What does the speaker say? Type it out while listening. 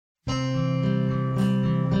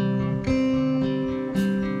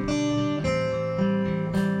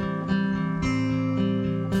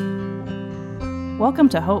Welcome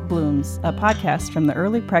to Hope Blooms, a podcast from the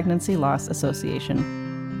Early Pregnancy Loss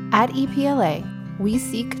Association. At EPLA, we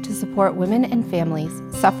seek to support women and families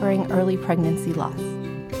suffering early pregnancy loss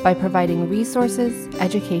by providing resources,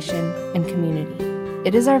 education, and community.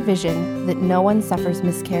 It is our vision that no one suffers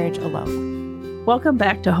miscarriage alone. Welcome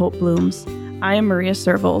back to Hope Blooms. I am Maria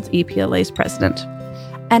Servold, EPLA's president.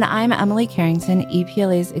 And I'm Emily Carrington,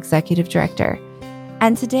 EPLA's executive director.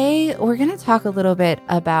 And today we're going to talk a little bit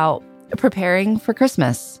about preparing for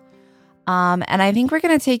Christmas. And I think we're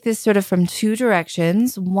going to take this sort of from two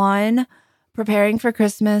directions. One, preparing for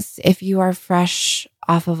Christmas if you are fresh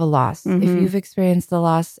off of a loss, if you've experienced the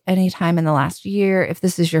loss anytime in the last year, if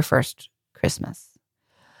this is your first Christmas.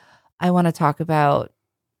 I want to talk about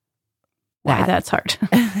why that's hard.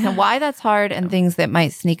 Why that's hard and things that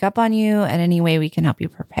might sneak up on you and any way we can help you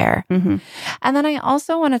prepare. And then I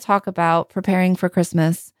also want to talk about preparing for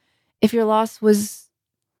Christmas if your loss was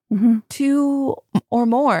 2 or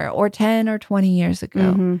more or 10 or 20 years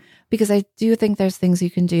ago. Because I do think there's things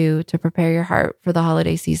you can do to prepare your heart for the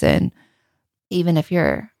holiday season, even if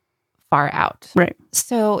you're far out. Right.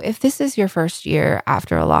 So if this is your first year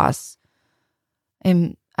after a loss,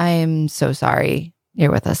 I'm so sorry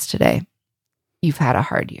you're with us today. You've had a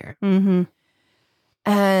hard year.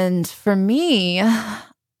 And for me,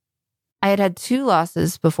 I had 2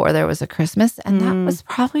 losses before there was a Christmas, and that was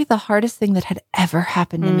probably the hardest thing that had ever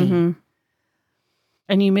happened to me.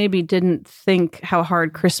 And you maybe didn't think how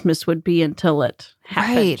hard Christmas would be until it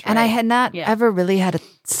happened. Right. And I had not ever really had a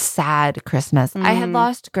sad Christmas. I had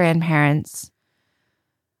lost grandparents,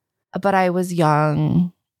 but I was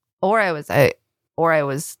young, or I was,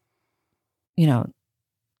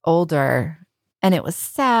 older. And it was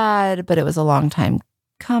sad, but it was a long time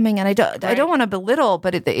coming. And I don't want to belittle,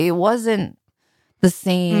 but it wasn't the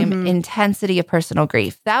same intensity of personal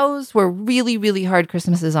grief. Those were really, really hard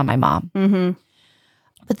Christmases on my mom.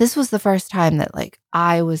 But this was the first time that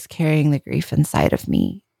I was carrying the grief inside of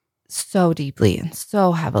me so deeply and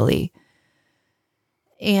so heavily.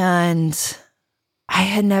 And I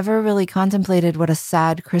had never really contemplated what a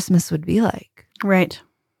sad Christmas would be like. Right.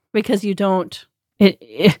 Because you don't.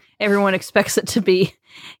 Everyone expects it to be,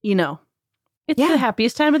 it's the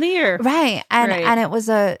happiest time of the year. Right. And it was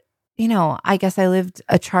I guess I lived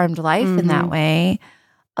a charmed life in that way.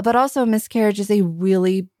 But also miscarriage is a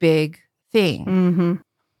really big thing.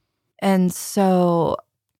 And so,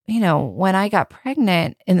 when I got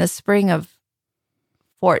pregnant in the spring of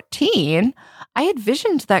 14, I had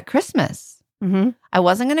visioned that Christmas. I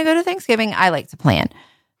wasn't going to go to Thanksgiving. I like to plan.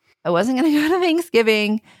 I wasn't going to go to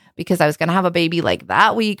Thanksgiving because I was going to have a baby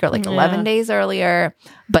that week or 11 days earlier.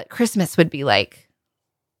 But Christmas would be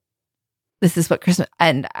this is what Christmas.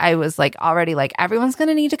 And I was already everyone's going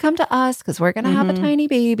to need to come to us because we're going to have a tiny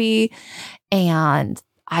baby. And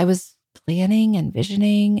I was planning and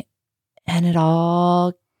visioning, and it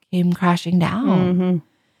all came crashing down.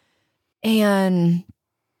 And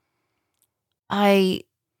I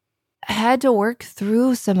had to work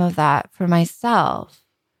through some of that for myself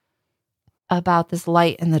about this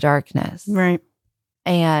light in the darkness. Right.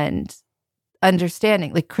 And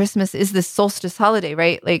understanding Christmas is the solstice holiday,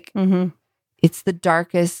 right? It's the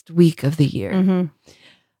darkest week of the year.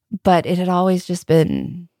 But it had always just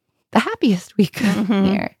been the happiest week of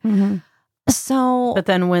the year. So, but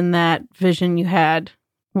then when that vision you had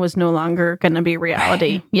was no longer going to be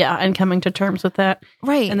reality. Right. And coming to terms with that.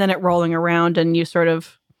 Right. And then it rolling around and you sort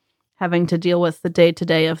of having to deal with the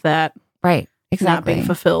day-to-day of that. Right. Exactly. Not being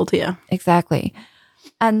fulfilled. Yeah. Exactly.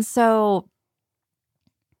 And so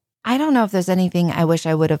I don't know if there's anything I wish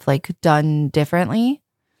I would have done differently,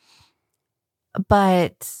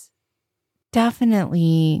 but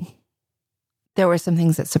definitely there were some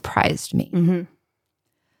things that surprised me.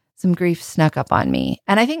 Some grief snuck up on me.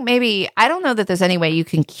 And I think I don't know that there's any way you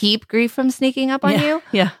can keep grief from sneaking up on you.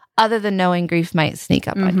 Yeah. Other than knowing grief might sneak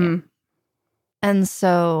up on you. And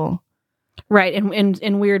so. Right. And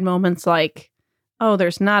in weird moments oh,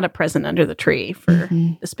 there's not a present under the tree for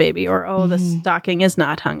this baby, or, oh, the stocking is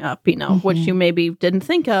not hung up, which you maybe didn't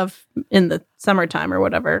think of in the summertime or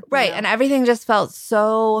whatever. Right. And everything just felt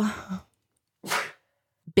so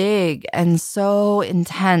big and so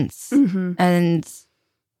intense. And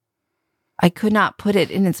I could not put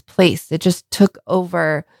it in its place. It just took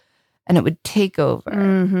over, and it would take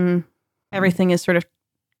over. Everything is sort of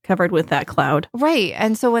covered with that cloud. Right.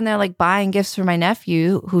 And so when they're buying gifts for my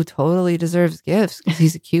nephew, who totally deserves gifts because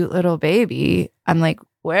he's a cute little baby, I'm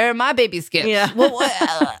where are my baby's gifts? Yeah. Well,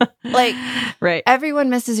 right. Everyone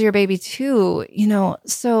misses your baby too,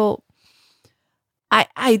 So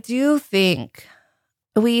I do think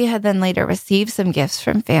we had then later received some gifts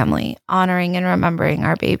from family honoring and remembering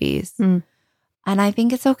our babies. And I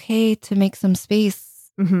think it's okay to make some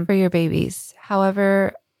space for your babies,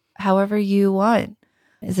 however you want.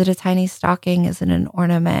 Is it a tiny stocking? Is it an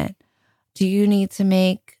ornament? Do you need to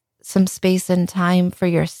make some space and time for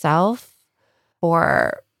yourself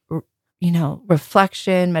for,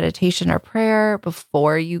 reflection, meditation, or prayer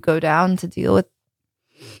before you go down to deal with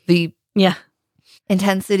the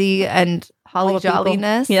intensity and holly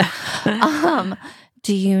jolliness? Yeah.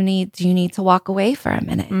 Do you need to walk away for a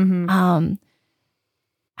minute?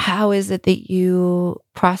 How is it that you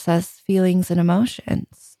process feelings and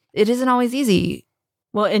emotions? It isn't always easy.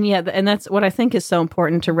 Well, and that's what I think is so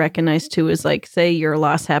important to recognize too, is like, say your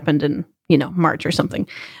loss happened in, March or something.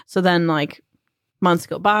 So then like months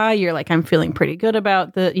go by, you're like, I'm feeling pretty good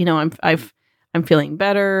about I'm feeling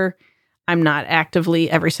better. I'm not actively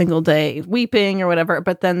every single day weeping or whatever,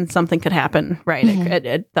 but then something could happen right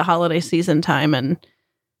at the holiday season time and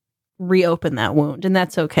reopen that wound. And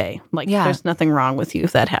that's okay. Like there's nothing wrong with you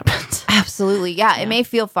if that happens. Absolutely. Yeah. It may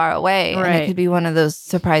feel far away and it could be one of those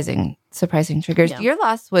surprising triggers. Your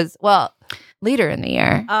loss was, later in the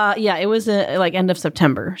year. It was like end of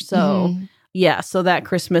September. So so that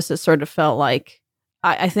Christmas, it sort of felt like,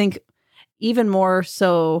 I think even more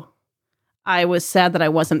so, I was sad that I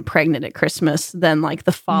wasn't pregnant at Christmas than like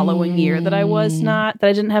the following year that I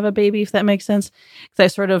didn't have a baby, if that makes sense. Because I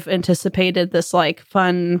sort of anticipated this like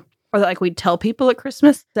fun, or like we'd tell people at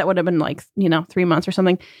Christmas. That would have been like, 3 months or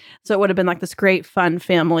something. So it would have been like this great fun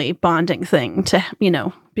family bonding thing to,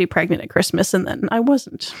 be pregnant at Christmas. And then I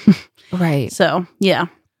wasn't. Right. So yeah,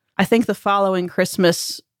 I think the following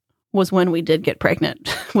Christmas was when we did get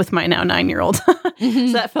pregnant with my now 9-year-old.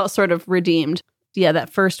 So that felt sort of redeemed. Yeah, that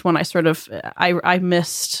first one I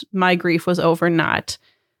missed. My grief was over not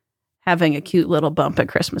having a cute little bump at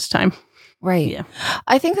Christmas time. Right. Yeah.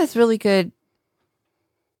 I think that's really good.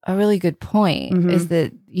 A really good point is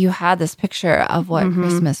that you had this picture of what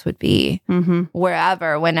Christmas would be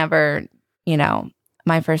whenever,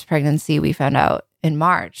 my first pregnancy, we found out in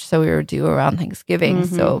March. So we were due around Thanksgiving.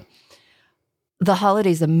 So the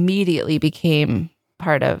holidays immediately became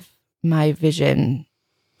part of my vision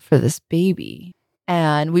for this baby.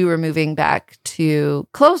 And we were moving back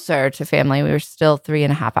closer to family. We were still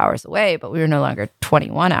 3.5 hours away, but we were no longer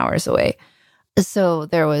 21 hours away. So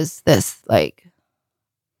there was this like,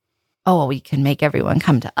 we can make everyone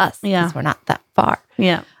come to us because we're not that far.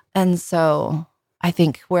 Yeah. And so I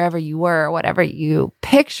think wherever you were, whatever you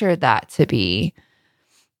pictured that to be,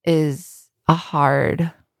 is a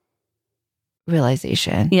hard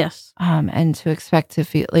realization. Yes. And to expect to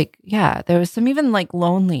feel like, there was some even like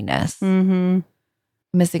loneliness,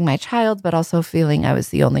 missing my child, but also feeling I was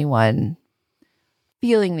the only one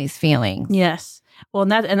feeling these feelings. Yes. Well,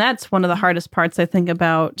 and that's one of the hardest parts, I think,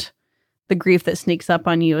 about the grief that sneaks up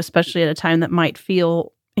on you, especially at a time that might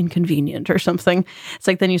feel inconvenient or something. It's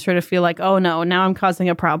like, then you sort of feel like, oh no, now I'm causing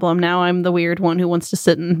a problem. Now I'm the weird one who wants to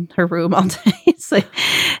sit in her room all day. It's like,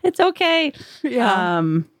 it's okay. Yeah.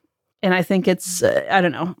 And I think it's, I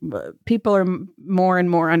don't know, people are more and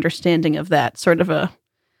more understanding of that sort of a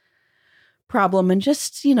problem, and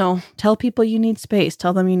just, tell people you need space.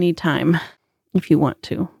 Tell them you need time if you want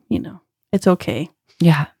to, it's okay.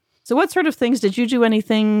 Yeah. So what sort of things, did you do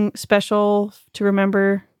anything special to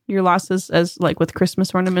remember your losses, as like with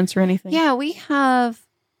Christmas ornaments or anything? Yeah, we have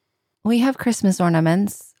Christmas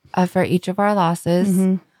ornaments for each of our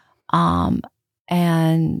losses.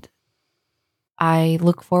 And I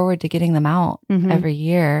look forward to getting them out every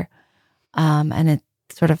year. And it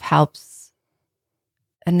sort of helps.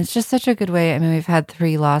 And it's just such a good way. I mean, we've had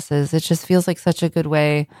 3 losses. It just feels like such a good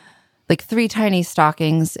way. Like 3 tiny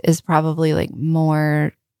stockings is probably like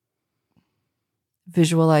more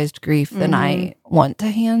visualized grief than I want to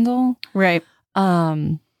handle. Right.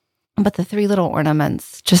 But the 3 little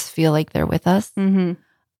ornaments just feel like they're with us. And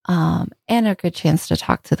a good chance to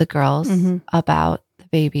talk to the girls about the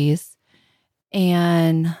babies.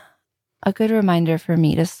 And a good reminder for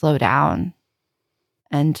me to slow down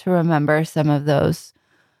and to remember some of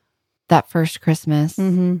that first Christmas.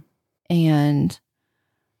 And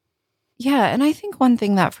and I think one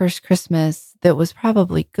thing that first Christmas that was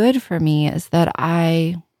probably good for me is that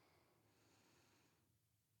I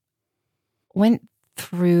went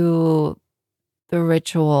through the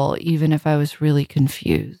ritual even if I was really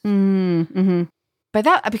confused. By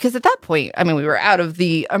that, because at that point, I mean, we were out of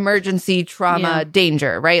the emergency trauma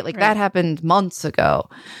danger, right? Like that happened months ago.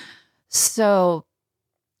 So,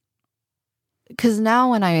 because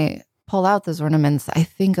now when I pull out those ornaments, I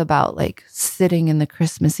think about like sitting in the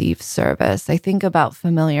Christmas Eve service. I think about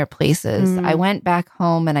familiar places. I went back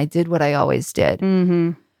home and I did what I always did.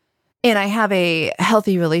 And I have a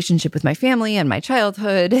healthy relationship with my family and my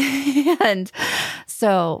childhood. And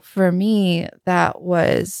so for me, that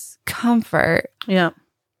was comfort. Yeah.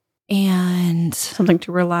 And something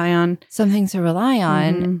to rely on.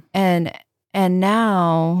 And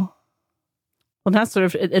now, well, that's sort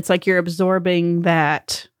of, it's like you're absorbing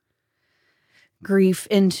that grief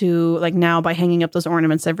into, like, now by hanging up those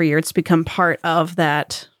ornaments every year, it's become part of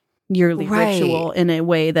that yearly ritual in a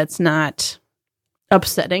way that's not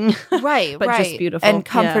upsetting, right? but just beautiful and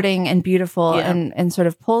comforting and beautiful, and sort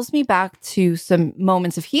of pulls me back to some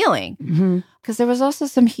moments of healing. Because there was also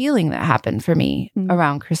some healing that happened for me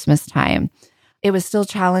around Christmas time. It was still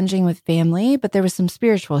challenging with family, but there was some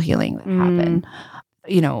spiritual healing that happened.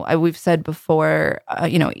 You know, we've said before,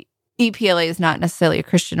 you know, EPLA is not necessarily a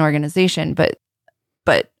Christian organization, but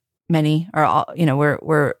many are all, you know,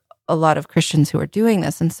 we're a lot of Christians who are doing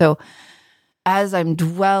this. And so as I'm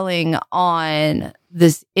dwelling on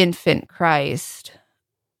this infant Christ,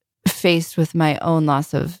 faced with my own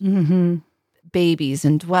loss of babies,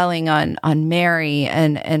 and dwelling on Mary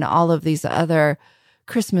and all of these other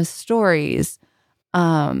Christmas stories,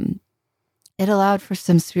 it allowed for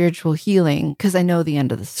some spiritual healing, because I know the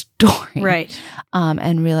end of the story. Right.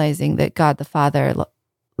 And realizing that God the Father,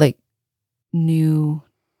 like, knew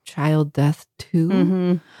child death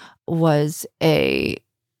too, was it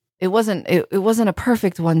wasn't a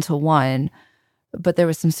perfect 1-to-1, but there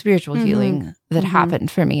was some spiritual healing that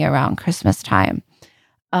happened for me around Christmas time,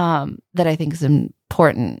 that I think is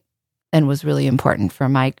important and was really important for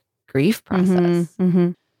my grief process.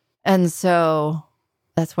 And so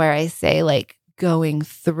that's where I say, like, going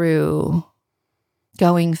through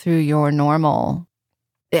your normal,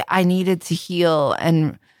 I needed to heal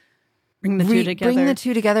and bring the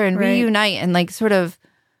two together and reunite, and, like, sort of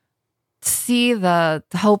see the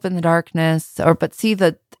hope in the darkness,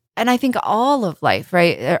 and I think all of life,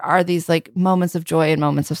 right, there are these, like, moments of joy and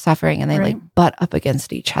moments of suffering, and they like butt up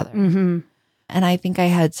against each other. And I think I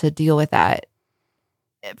had to deal with that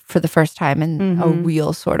for the first time in a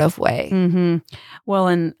real sort of way. Well,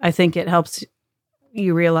 and I think it helps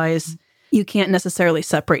you realize you can't necessarily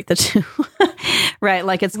separate the two, right?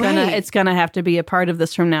 Like, it's gonna have to be a part of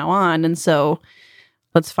this from now on. And so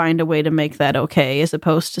let's find a way to make that okay, as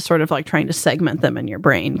opposed to sort of like trying to segment them in your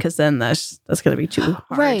brain, because then that's going to be too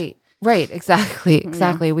hard. Right. Exactly.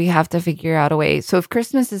 Yeah. We have to figure out a way. So if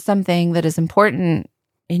Christmas is something that is important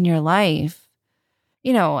in your life,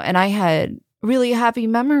 you know, and I had really happy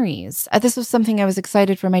memories. This was something I was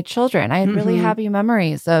excited for my children. I had really happy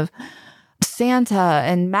memories of Santa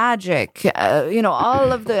and magic, you know,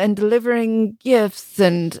 all of and delivering gifts,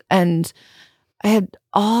 and I had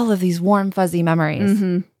all of these warm, fuzzy memories.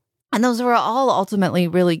 And those were all ultimately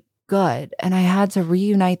really good. And I had to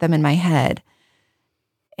reunite them in my head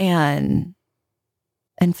and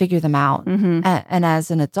figure them out. And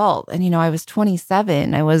as an adult, and, you know, I was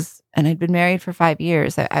 27, and I'd been married for 5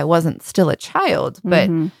 years. I wasn't still a child, but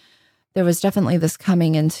there was definitely this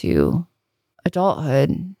coming into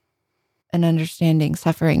adulthood and understanding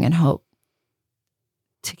suffering and hope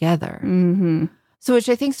together. So, which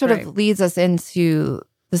I think sort of leads us into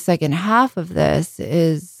the second half of this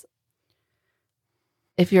is,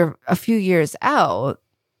 if you're a few years out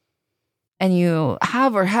and you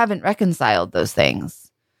have or haven't reconciled those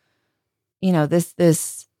things, you know,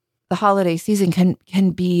 the holiday season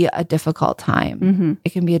can be a difficult time.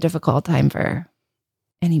 It can be a difficult time for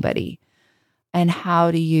anybody. And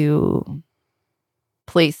how do you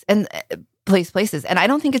place places? And I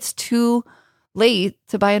don't think it's too late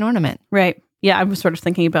to buy an ornament. Right. Yeah, I was sort of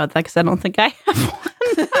thinking about that, because I don't think I have one.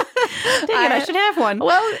 Dang it, I should have one.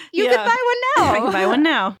 Well, you could buy one now. I can buy one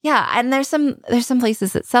now. Yeah, and there's some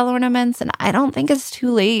places that sell ornaments, and I don't think it's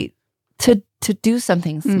too late to do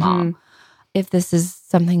something small. If this is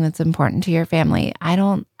something that's important to your family,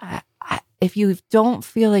 if you don't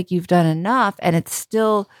feel like you've done enough and it's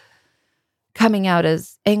still coming out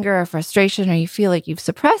as anger or frustration, or you feel like you've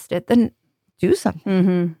suppressed it, then do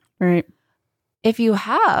something. Right. If you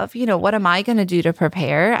have, you know, what am I going to do to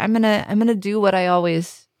prepare? I'm going to do what I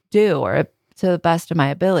always do, or to the best of my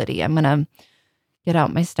ability. I'm going to get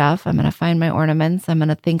out my stuff. I'm going to find my ornaments. I'm going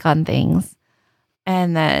to think on things.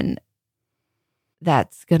 And then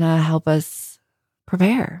that's going to help us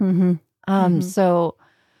prepare. So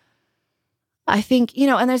I think, you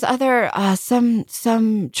know, and there's other,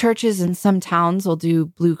 some churches and some towns will do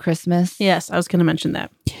Blue Christmas. Yes, I was going to mention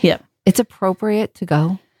that. Yeah. It's appropriate to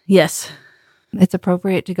go. Yes. It's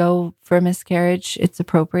appropriate to go for a miscarriage. It's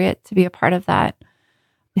appropriate to be a part of that.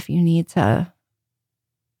 If you need to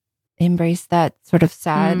embrace that sort of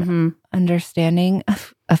sad understanding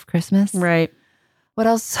of Christmas. Right. What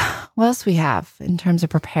else we have in terms of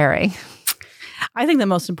preparing? I think the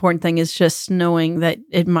most important thing is just knowing that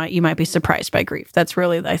you might be surprised by grief. That's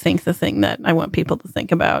really, I think, the thing that I want people to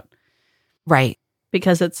think about. Right.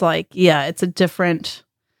 Because it's like, yeah, it's a different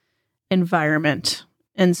environment.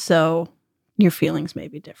 And so your feelings may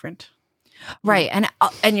be different. Right.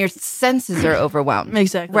 And your senses are overwhelmed.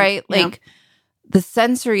 Exactly. Right? Like the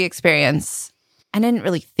sensory experience, I didn't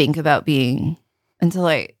really think about being until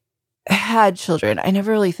I had children. I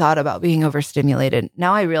never really thought about being overstimulated.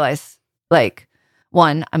 Now I realize, like,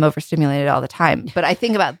 one, I'm overstimulated all the time, but I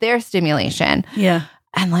think about their stimulation. Yeah.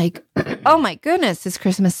 And like, oh my goodness, is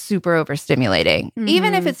Christmas super overstimulating? Mm-hmm.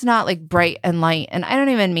 Even if it's not like bright and light. And I don't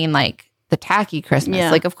even mean like the tacky Christmas.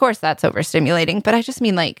 Yeah. Like, of course that's overstimulating, but I just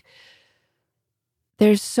mean like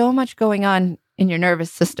there's so much going on in your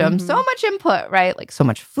nervous system, so much input, right? Like so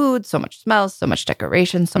much food, so much smells, so much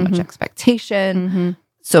decoration, so much expectation,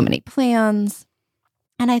 so many plans.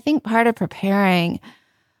 And I think part of preparing,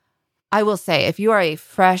 I will say, if you are a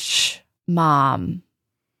fresh mom,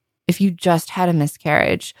 if you just had a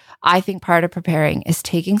miscarriage, I think part of preparing is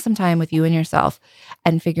taking some time with you and yourself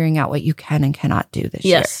and figuring out what you can and cannot do this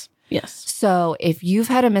year. Yes. So if you've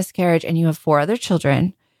had a miscarriage and you have 4 other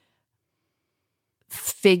children,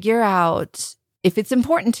 figure out if it's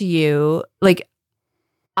important to you. Like,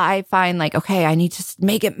 I find like, okay, I need to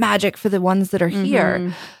make it magic for the ones that are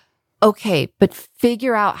here. Okay, but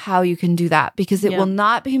figure out how you can do that, because it will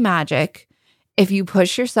not be magic if you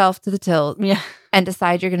push yourself to the tilt and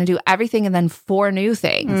decide you're going to do everything and then 4 new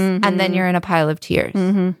things, and then you're in a pile of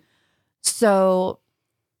tears. So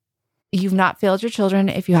you've not failed your children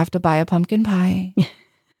if you have to buy a pumpkin pie.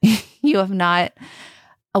 You have not,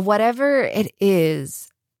 whatever it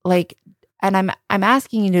is, like, and I'm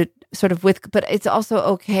asking you to sort of but it's also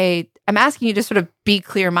okay. I'm asking you to sort of be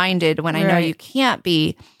clear-minded when I know you can't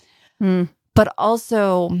be, but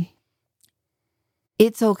also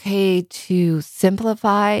it's okay to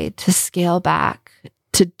simplify, to scale back,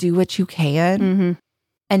 to do what you can,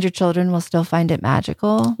 and your children will still find it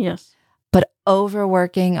magical. Yes. But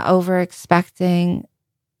overworking, over-expecting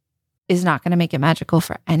is not going to make it magical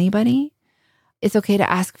for anybody. It's okay to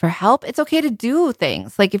ask for help. It's okay to do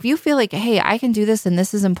things. Like if you feel like, hey, I can do this and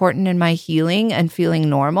this is important in my healing and feeling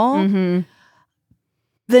normal,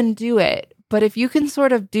 then do it. But if you can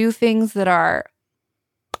sort of do things that are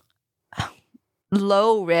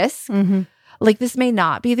low risk, like this may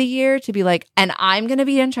not be the year to be like, and I'm going to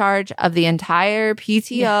be in charge of the entire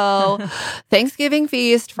PTO Thanksgiving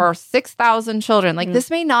feast for 6,000 children. Like this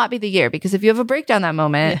may not be the year, because if you have a breakdown that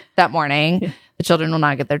moment, that morning, the children will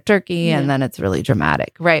not get their turkey and then it's really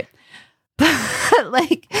dramatic, right? But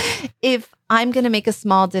like if I'm going to make a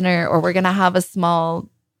small dinner or we're going to have a small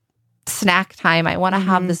snack time, I want to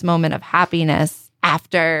have this moment of happiness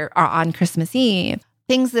after or on Christmas Eve.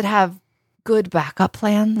 Things that have good backup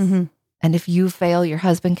plans. And if you fail, your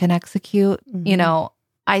husband can execute. You know,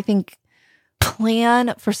 I think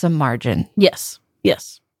plan for some margin. Yes.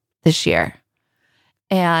 This year.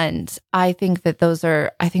 And I think that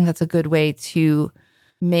that's a good way to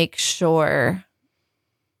make sure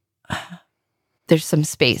there's some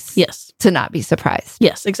space. Yes. To not be surprised.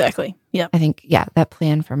 Yes, exactly. Yeah. I think, that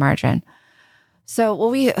plan for margin. So, well,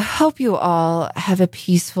 we hope you all have a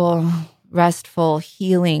peaceful, restful,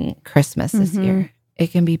 healing Christmas this year.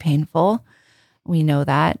 It can be painful. We know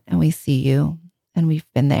that, and we see you, and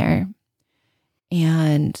we've been there.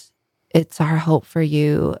 And it's our hope for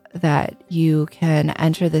you that you can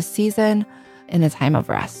enter this season in a time of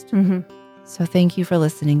rest. So thank you for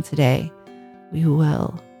listening today. We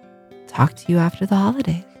will talk to you after the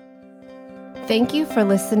holidays. Thank you for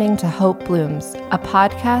listening to Hope Blooms, a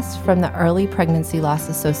podcast from the Early Pregnancy Loss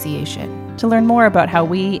Association. To learn more about how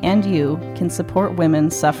we and you can support women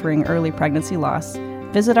suffering early pregnancy loss,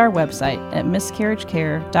 visit our website at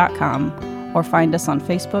miscarriagecare.com or find us on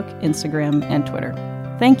Facebook, Instagram, and Twitter.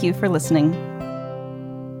 Thank you for listening.